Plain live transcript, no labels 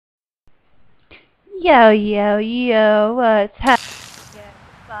Yo, what's happening,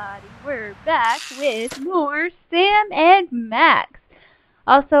 everybody? We're back with more Sam and Max.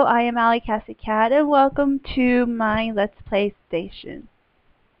 Also, I am Allie Cassie Cat, and welcome to my Let's Play station.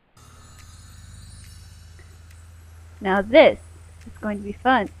 Now this is going to be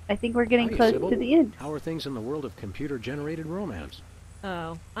fun. I think we're getting Hiya, close Sybil. to the end. How are things in the world of computer-generated romance?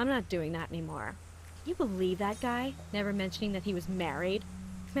 Oh, I'm not doing that anymore. You believe that guy? Never mentioning that he was married?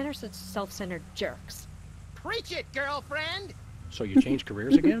 Men are such self-centered jerks. Preach it, girlfriend! So you changed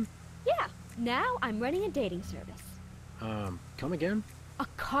careers again? Yeah, now I'm running a dating service. Come again? A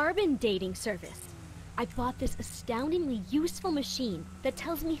carbon dating service. I bought this astoundingly useful machine that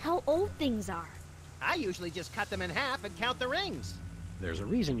tells me how old things are. I usually just cut them in half and count the rings. There's a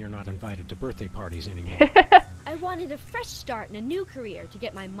reason you're not invited to birthday parties anymore. I wanted a fresh start in a new career to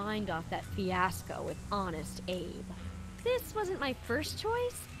get my mind off that fiasco with Honest Abe. This wasn't my first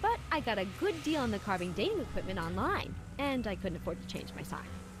choice, but I got a good deal on the carbon dating equipment online, and I couldn't afford to change my sign.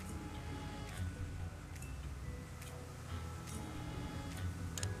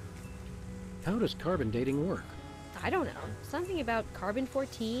 How does carbon dating work? I don't know. Something about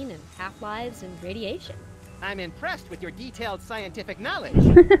carbon-14 and half-lives and radiation. I'm impressed with your detailed scientific knowledge.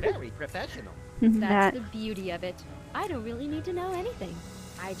 Very professional. That's the beauty of it. I don't really need to know anything.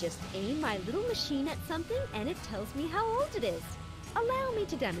 I just aim my little machine at something and it tells me how old it is. Allow me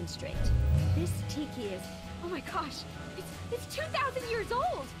to demonstrate. This tiki is... oh my gosh! It's 2,000 years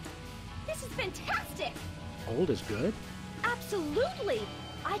old! This is fantastic! Old is good? Absolutely!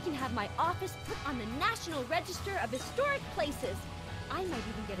 I can have my office put on the National Register of Historic Places. I might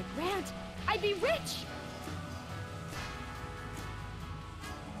even get a grant. I'd be rich!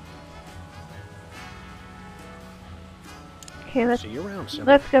 Okay, let's See you around,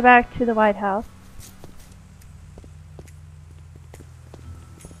 Sybil. go back to the White House.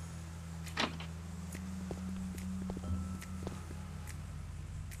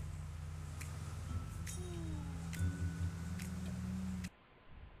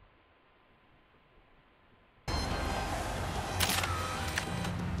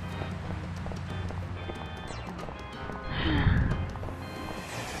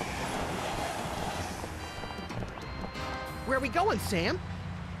 Where are we going, Sam?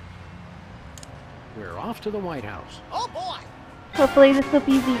 We're off to the White House. Oh boy! Hopefully this will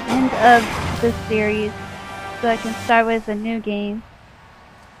be the end of this series, so I can start with a new game.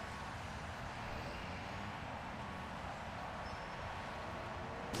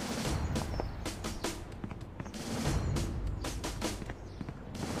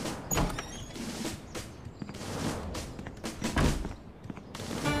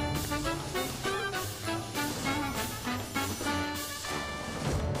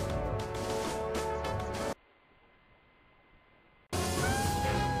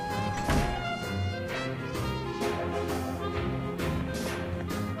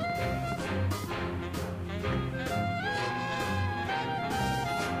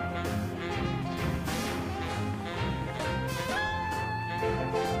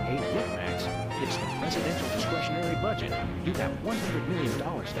 Hey, look, Max. It's the presidential discretionary budget. You have $100 million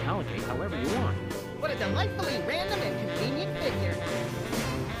to allocate however you want. What a delightfully random and convenient figure.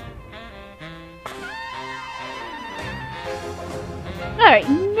 Alright,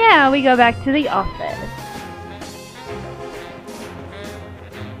 now we go back to the office.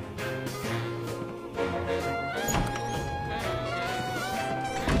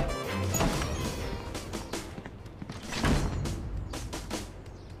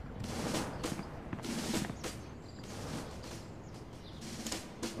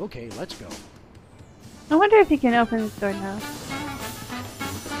 Okay, let's go. I wonder if you can open this door now.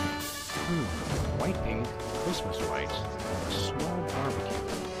 White paint, Christmas lights, a small barbecue.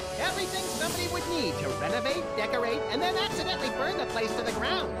 Everything somebody would need to renovate, decorate, and then accidentally burn the place to the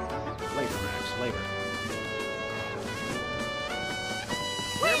ground. Later, Max, later.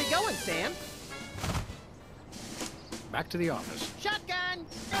 Where are we going, Sam? Back to the office. Shotgun!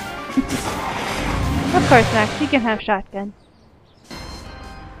 Of course, Max, you can have shotgun.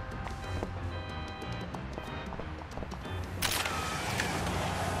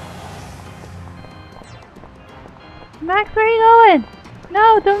 Max, where are you going?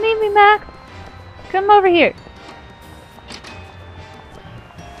 No, don't leave me, Max. Come over here.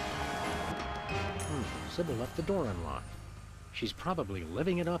 Sybil left the door unlocked. She's probably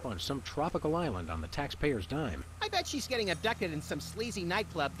living it up on some tropical island on the taxpayer's dime. I bet she's getting abducted in some sleazy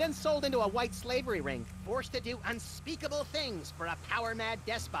nightclub, then sold into a white slavery ring, forced to do unspeakable things for a power-mad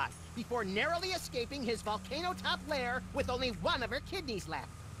despot, before narrowly escaping his volcano-top lair with only one of her kidneys left.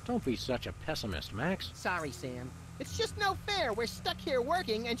 Don't be such a pessimist, Max. Sorry, Sam. It's just no fair. We're stuck here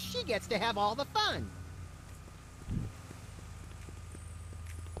working, and she gets to have all the fun.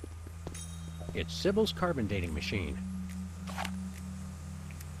 It's Sybil's carbon dating machine.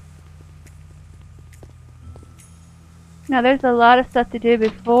 Now there's a lot of stuff to do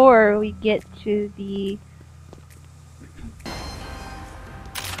before we get to the...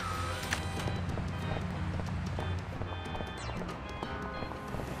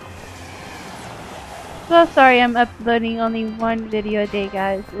 So sorry I'm uploading only one video a day,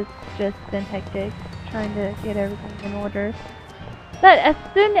 guys. It's just been hectic trying to get everything in order. But as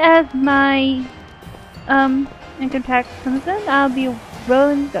soon as my income tax comes in, I'll be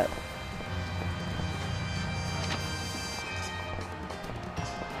rolling go.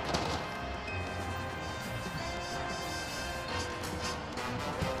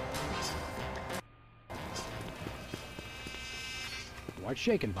 What's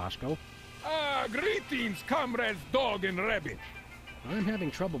shaking, Bosco? Greetings, comrades Dog and Rabbit. I'm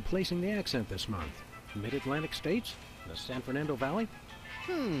having trouble placing the accent this month. Mid-Atlantic states? The San Fernando Valley?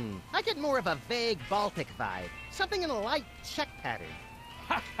 I get more of a vague Baltic vibe. Something in a light Czech pattern.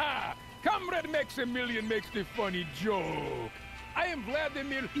 Ha ha! Comrade Maximilian makes the funny joke. I am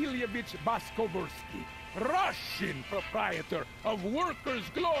Vladimir Ilyevich Baskovorsky, Russian proprietor of Workers'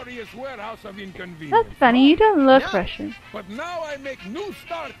 Glorious Warehouse of Inconvenience. That's funny, you don't look No. Russian. But now I make new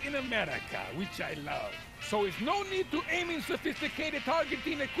start in America, which I love. So is no need to aiming sophisticated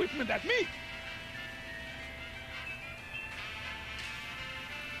targeting equipment at me.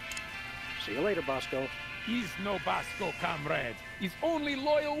 See you later, Bosco. Is no Basko, comrade. Is only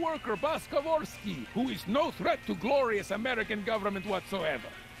loyal worker Baskovorsky, who is no threat to glorious American government whatsoever.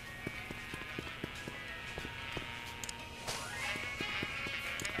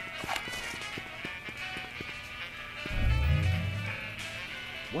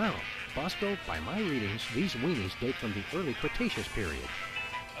 Well, Bosco, by my readings, these weenies date from the early Cretaceous period.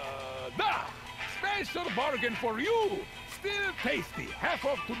 Da! Special bargain for you! Still tasty, half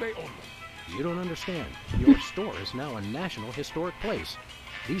off today only. You don't understand. Your store is now a national historic place.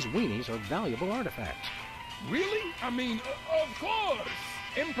 These weenies are valuable artifacts. Really? I mean, of course!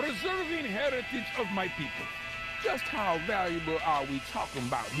 In preserving heritage of my people. Just how valuable are we talking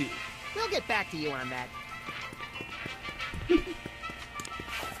about here? We'll get back to you on that.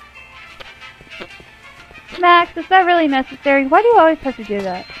 Max, is that really necessary? Why do you always have to do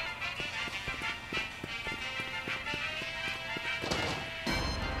that?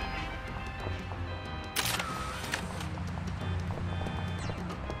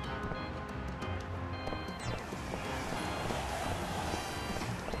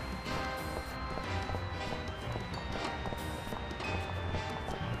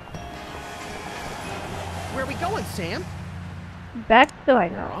 Where are we going, Sam? Back to the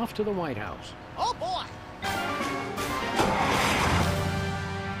White We're House. off to the White House. Oh, boy!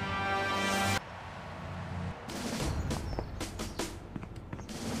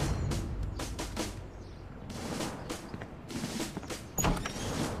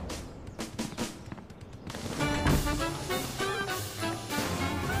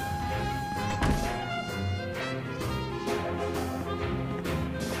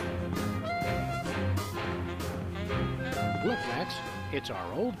 Look, Max, it's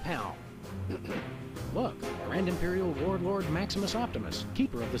our old pal. Look, Grand Imperial Warlord Maximus Optimus,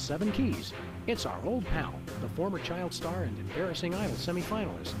 keeper of the Seven Keys. It's our old pal, the former Child Star and Embarrassing Idol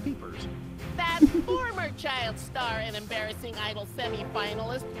semifinalist, Peepers. That former Child Star and Embarrassing Idol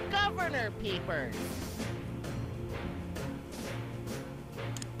semi-finalist, Governor Peepers.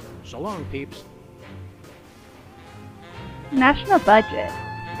 So long, Peeps. National budget.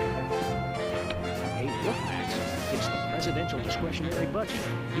 Hey, look, Max, it's the presidential discretionary budget.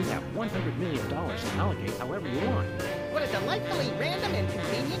 You have $100 million to allocate however you want. What a delightfully random and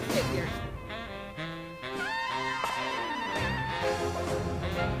convenient figure.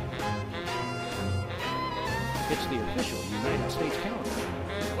 It's the official United States calendar.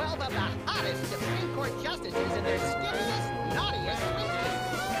 12 of the hottest Supreme Court justices in their skinniest, naughtiest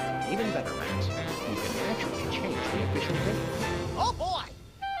twisties. Even better, Max, you can actually change the official date. Oh, boy!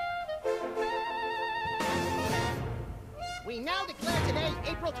 We now declare today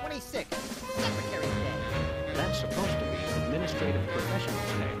April 26th, Secretary's Day. That's supposed to be Administrative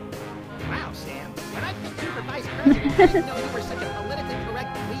Professionals Day. Wow, Sam. When I picked you for vice president, I didn't know you were such a politically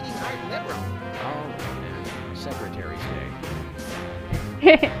correct bleeding heart liberal. Oh, man. Secretary's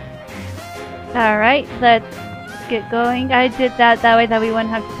Day. Alright, let's get going. I did that way that we wouldn't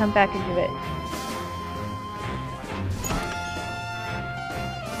have to come back and do it.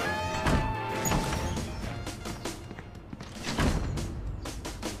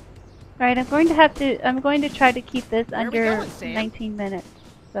 Right, I'm going to try to keep this Where are we under going, Sam? 19 minutes.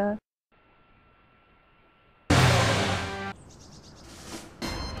 So.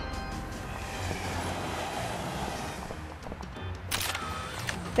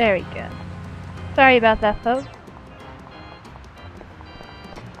 Very good. Sorry about that, folks.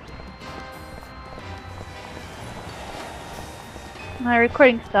 My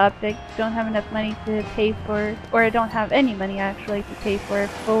recording stopped. I don't have enough money to pay for, or I don't have any money actually to pay for a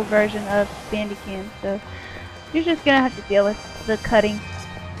full version of Bandicam, so you're just gonna have to deal with the cutting.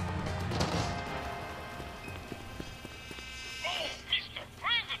 Oh, Mr.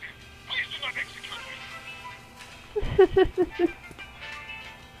 President! Please do not execute me!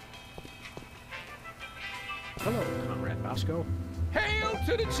 Hello, Comrade Bosco. Hail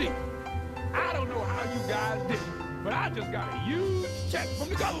to the chief! I don't know how you guys did it, but I just got a huge check from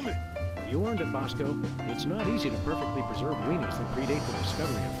the government. You earned it, Bosco. It's not easy to perfectly preserve weenies that predate the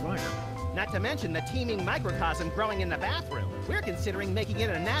discovery of fire. Not to mention the teeming microcosm growing in the bathroom. We're considering making it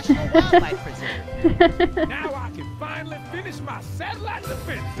a national wildlife preserve. Now I can finally finish my satellite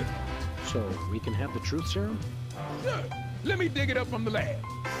defense system. So, we can have the truth serum? Sure, let me dig it up from the lab.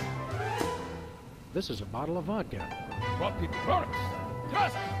 This is a bottle of vodka. But it works.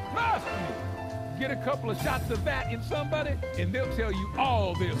 Trust me. Get a couple of shots of that in somebody, and they'll tell you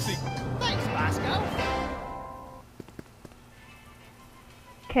all their secrets. Thanks, Bosco.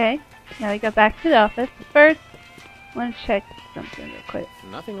 Okay, now we go back to the office. First, I want to check something real quick.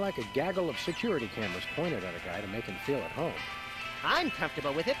 Nothing like a gaggle of security cameras pointed at a guy to make him feel at home. I'm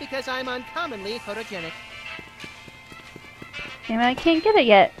comfortable with it because I'm uncommonly photogenic. Damn it, I can't get it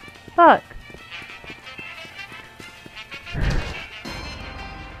yet. Fuck.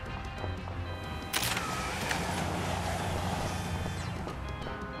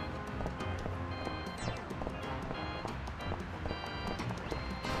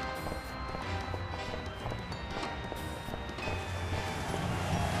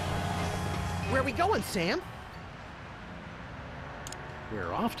 Where are we going, Sam?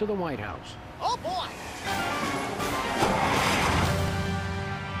 We're off to the White House. Oh, boy!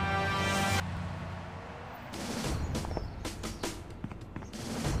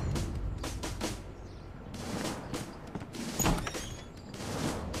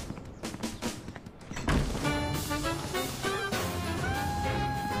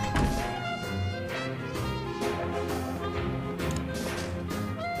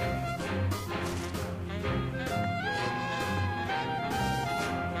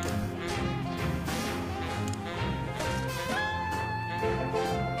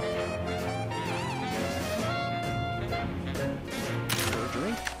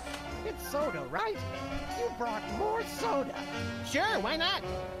 Soda, right? You brought more soda. Sure, why not?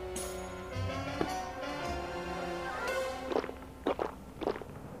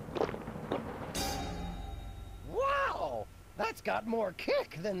 Wow! That's got more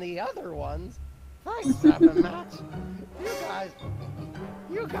kick than the other ones. Thanks, Sam and Matt.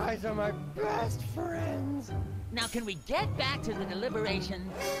 You guys are my best friends. Now can we get back to the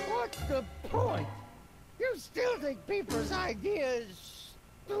deliberations? What's the point? You still think Peeper's idea is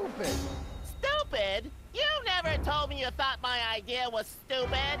stupid. Stupid? You never told me you thought my idea was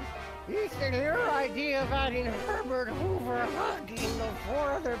stupid. He said your idea of adding Herbert Hoover hugging the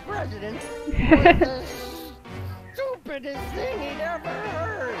 4 other presidents was the stupidest thing he'd ever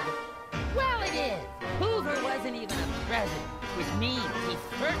heard. Well, it is. Hoover wasn't even a president, which means he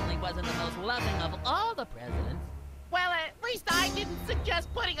certainly wasn't the most loving of all the presidents. Well, at least I didn't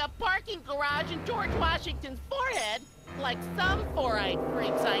suggest putting a parking garage in George Washington's forehead, like some four-eyed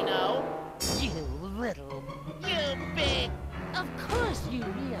freaks I know. You little... You big... Of course you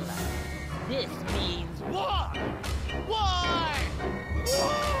realize this means war! War!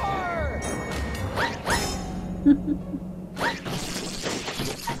 War!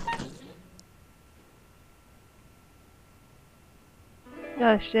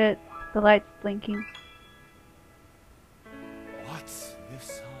 Oh shit, the light's blinking. What's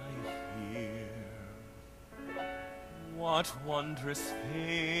this I hear? What wondrous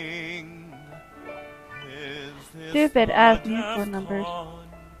thing is this? Stupid the ass mutual numbers.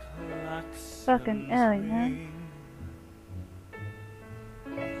 DEFCON Fucking Ellie, man.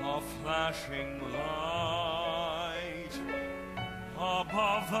 A flashing light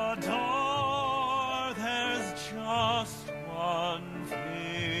above the door. There's just one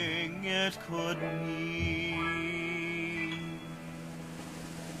thing it could mean.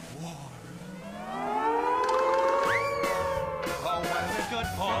 War. Oh, what is it good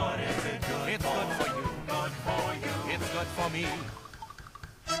for? What is it good it's for? Good for you. Good for you. It's good for me.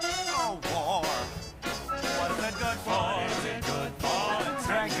 Oh, war. What is it good for? What is it good for?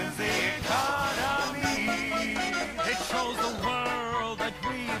 Strengthens the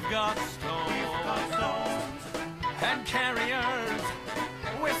got stones and carriers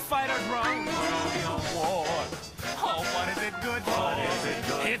with fighter drones. War. Oh, what is it good for?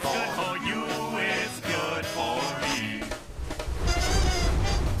 It's good for you, it's good for me.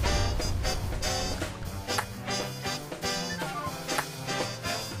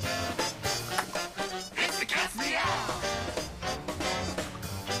 It's the cat's meow.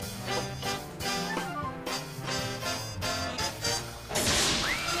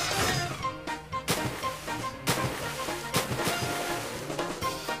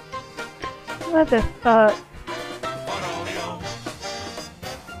 What the fuck?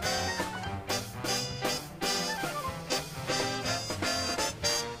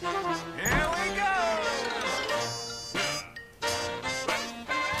 Here we go.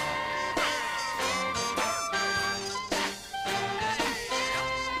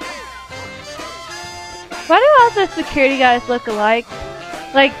 Why do all the security guys look alike?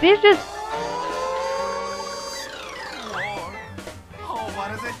 Like, these just... War. Oh,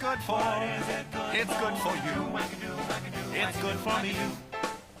 what is it good for? It's good for you. It's good for me.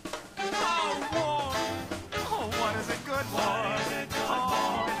 Oh, war. Oh, what is it good for?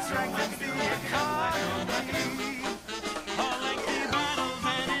 Oh, it strengthens the economy. All lengthy battles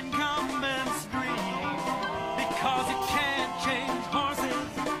and incumbents breed, because it can't change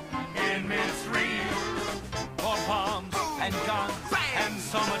horses in midstream. For bombs and guns and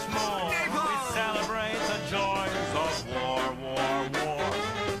so much more, we celebrate the joys of war, war, war.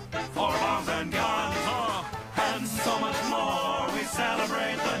 For bombs and guns, and so much more, we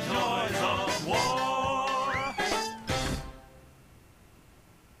celebrate the joys of war.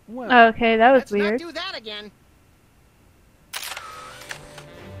 Well, Okay, that was Let's weird. not do that again.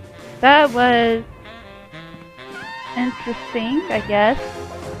 That was... interesting, I guess.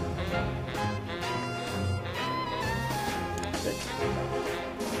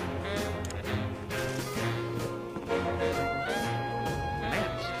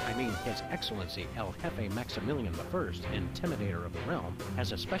 Max, I mean His Excellency El Jefe Maximilian I, Intimidator of the Realm,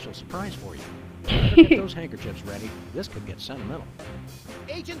 has a special surprise for you. Better get those handkerchiefs ready. This could get sentimental.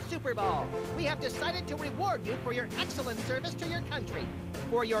 Agent Superball, we have decided to reward you for your excellent service to your country,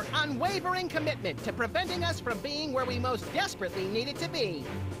 for your unwavering commitment to preventing us from being where we most desperately needed to be,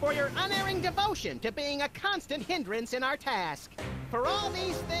 for your unerring devotion to being a constant hindrance in our task. For all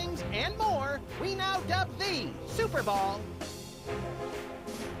these things and more, we now dub thee Superball.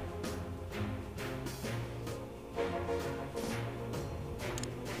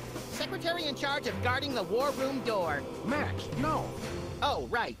 Secretary in charge of guarding the war room door. Max, no! Oh,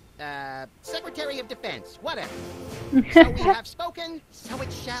 right. Secretary of Defense, whatever. So we have spoken, so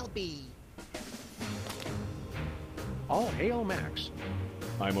it shall be. All hail Max.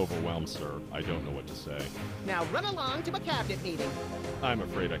 I'm overwhelmed, sir. I don't know what to say. Now run along to a cabinet meeting. I'm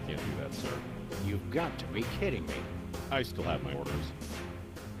afraid I can't do that, sir. You've got to be kidding me. I still have my orders.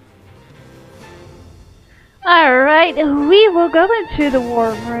 Alright, we will go into the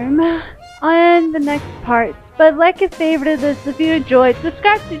war room on the next part. But like and favorite this if you enjoyed.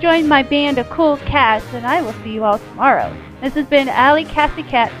 Subscribe to join my band of cool cats, and I will see you all tomorrow. This has been Allie Cassie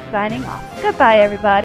Cat signing off. Goodbye, everybody.